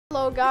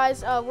Hello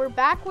guys, we're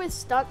back with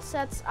Stunt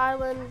Sets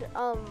Island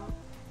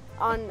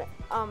on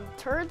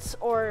T.R.D.S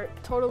or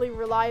Totally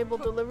Reliable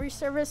Delivery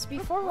Service.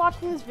 Before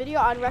watching this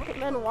video, I'd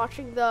recommend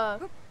watching the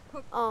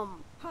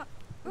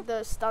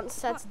Stunt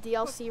Sets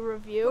DLC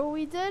review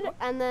we did,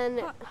 and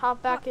then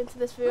hop back into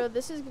this video.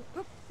 This is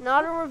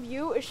not a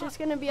review, it's just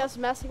gonna be us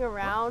messing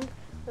around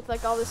with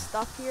like all this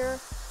stuff here.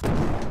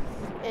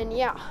 And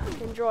yeah,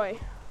 enjoy.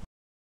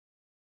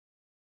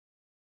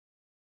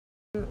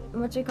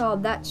 What's it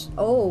called? That's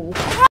oh.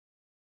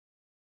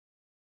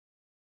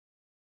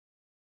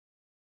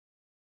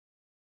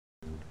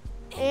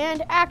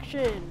 And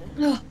action.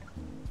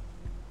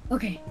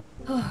 Okay.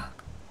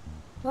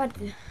 What?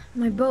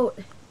 My boat.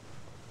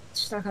 It's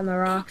stuck on the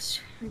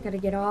rocks. I gotta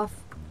get off.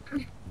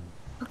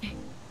 Okay.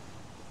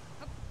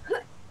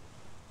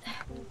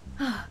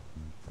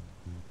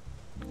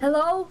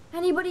 Hello?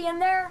 Anybody in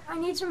there? I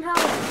need some help.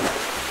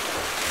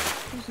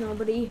 There's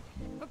nobody.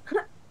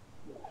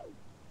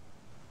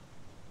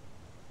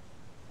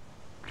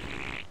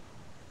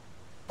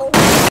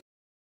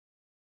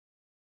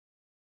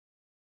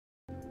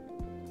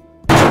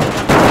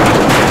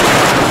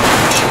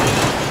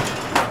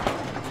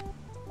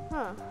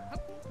 Huh.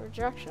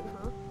 Rejection,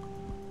 huh?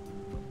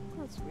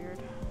 That's weird.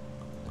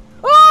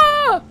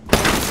 Ah!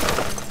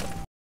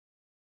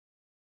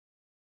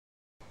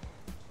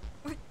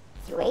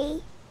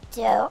 3,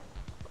 2,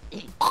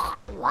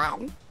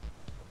 1,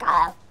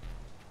 go.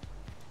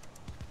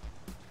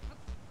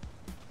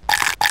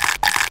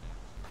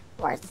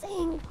 We're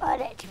seeing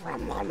footage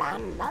from the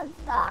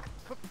Mammoth Dock.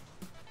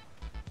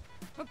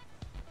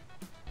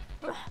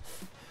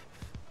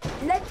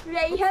 Let's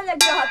play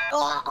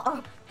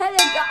helicopter.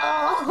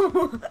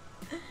 Helicopter.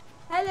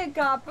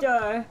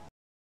 Helicopter.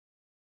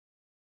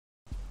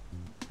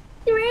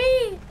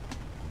 3,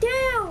 2,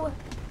 1,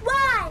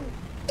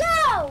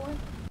 go!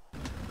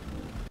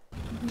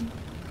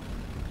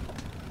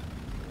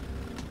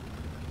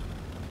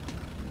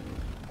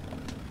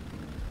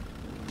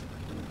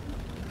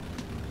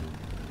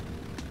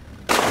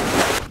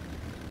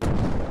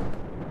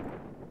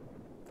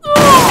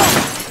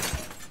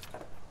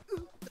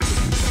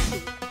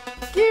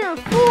 Gear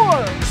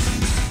 4!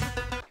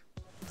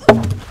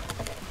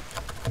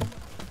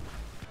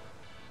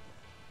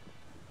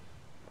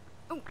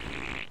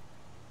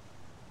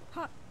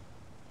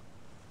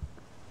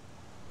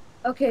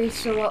 Okay,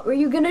 so what were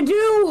you gonna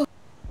do?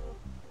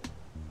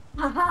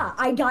 Haha,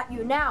 I got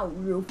you now,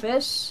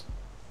 Rufus.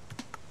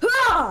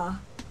 Ha!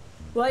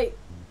 Wait.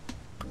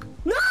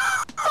 No!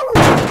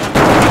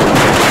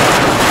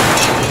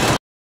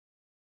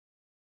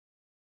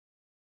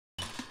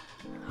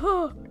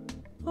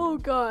 Oh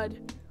god.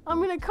 I'm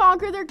gonna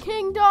conquer their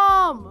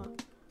kingdom!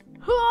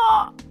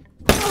 Ah!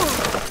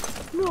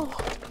 No!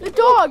 The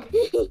dog!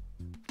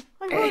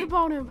 I heard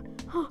about him!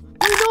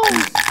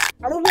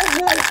 My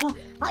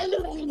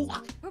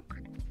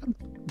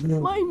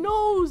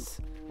nose!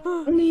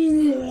 My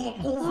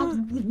nose!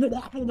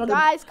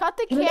 Guys, cut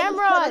the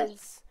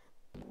cameras!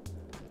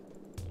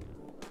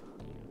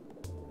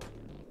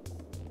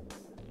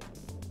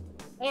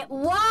 It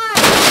was!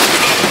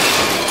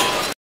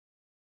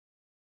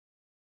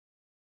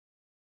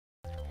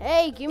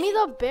 Hey, give me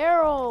the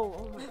barrel!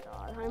 Oh my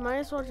god, I might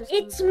as well just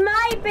It's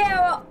my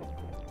barrel!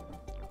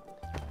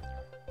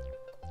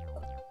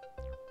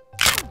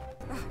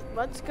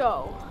 Let's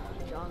go,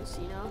 John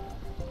Cena.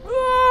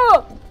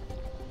 Ah!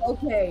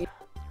 Okay.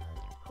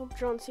 Hope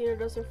John Cena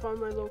doesn't find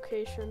my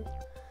location.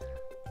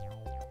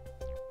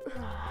 I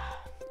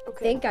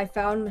Okay. think I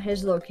found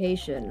his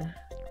location.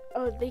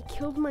 They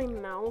killed my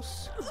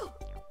mouse.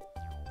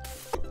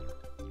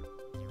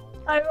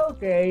 I'm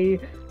okay.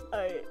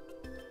 Alright.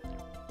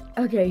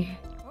 Okay.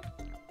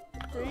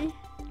 3,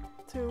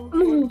 2,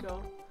 1,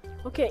 go.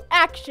 Okay,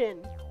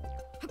 action!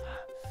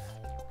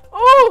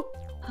 Oh!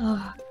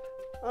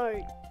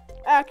 Alright,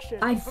 action.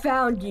 I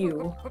found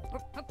you.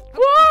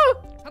 Ah!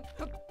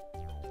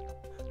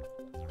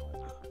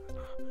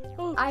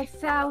 Oh, I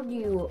found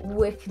you,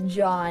 Wick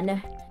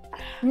John.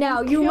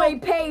 Now you may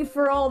pay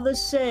for all the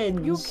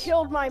sins. you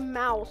killed my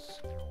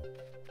mouse.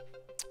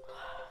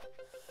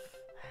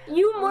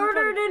 You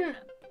murdered a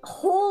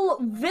whole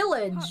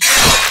village.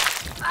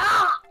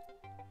 Ah!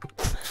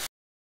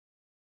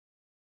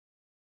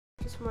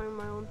 Just mind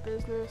my own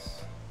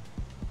business.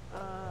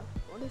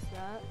 What is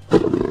that?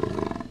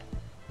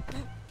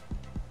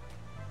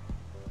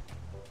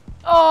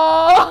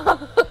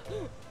 Oh!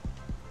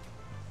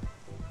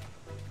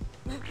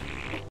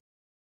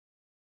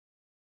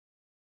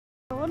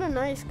 What a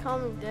nice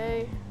calming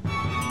day.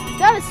 Is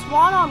that a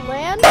swan on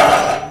land?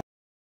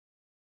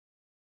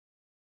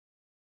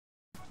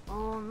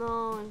 Oh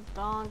no, it's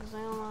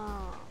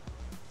Dogzilla.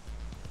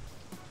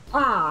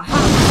 Ah!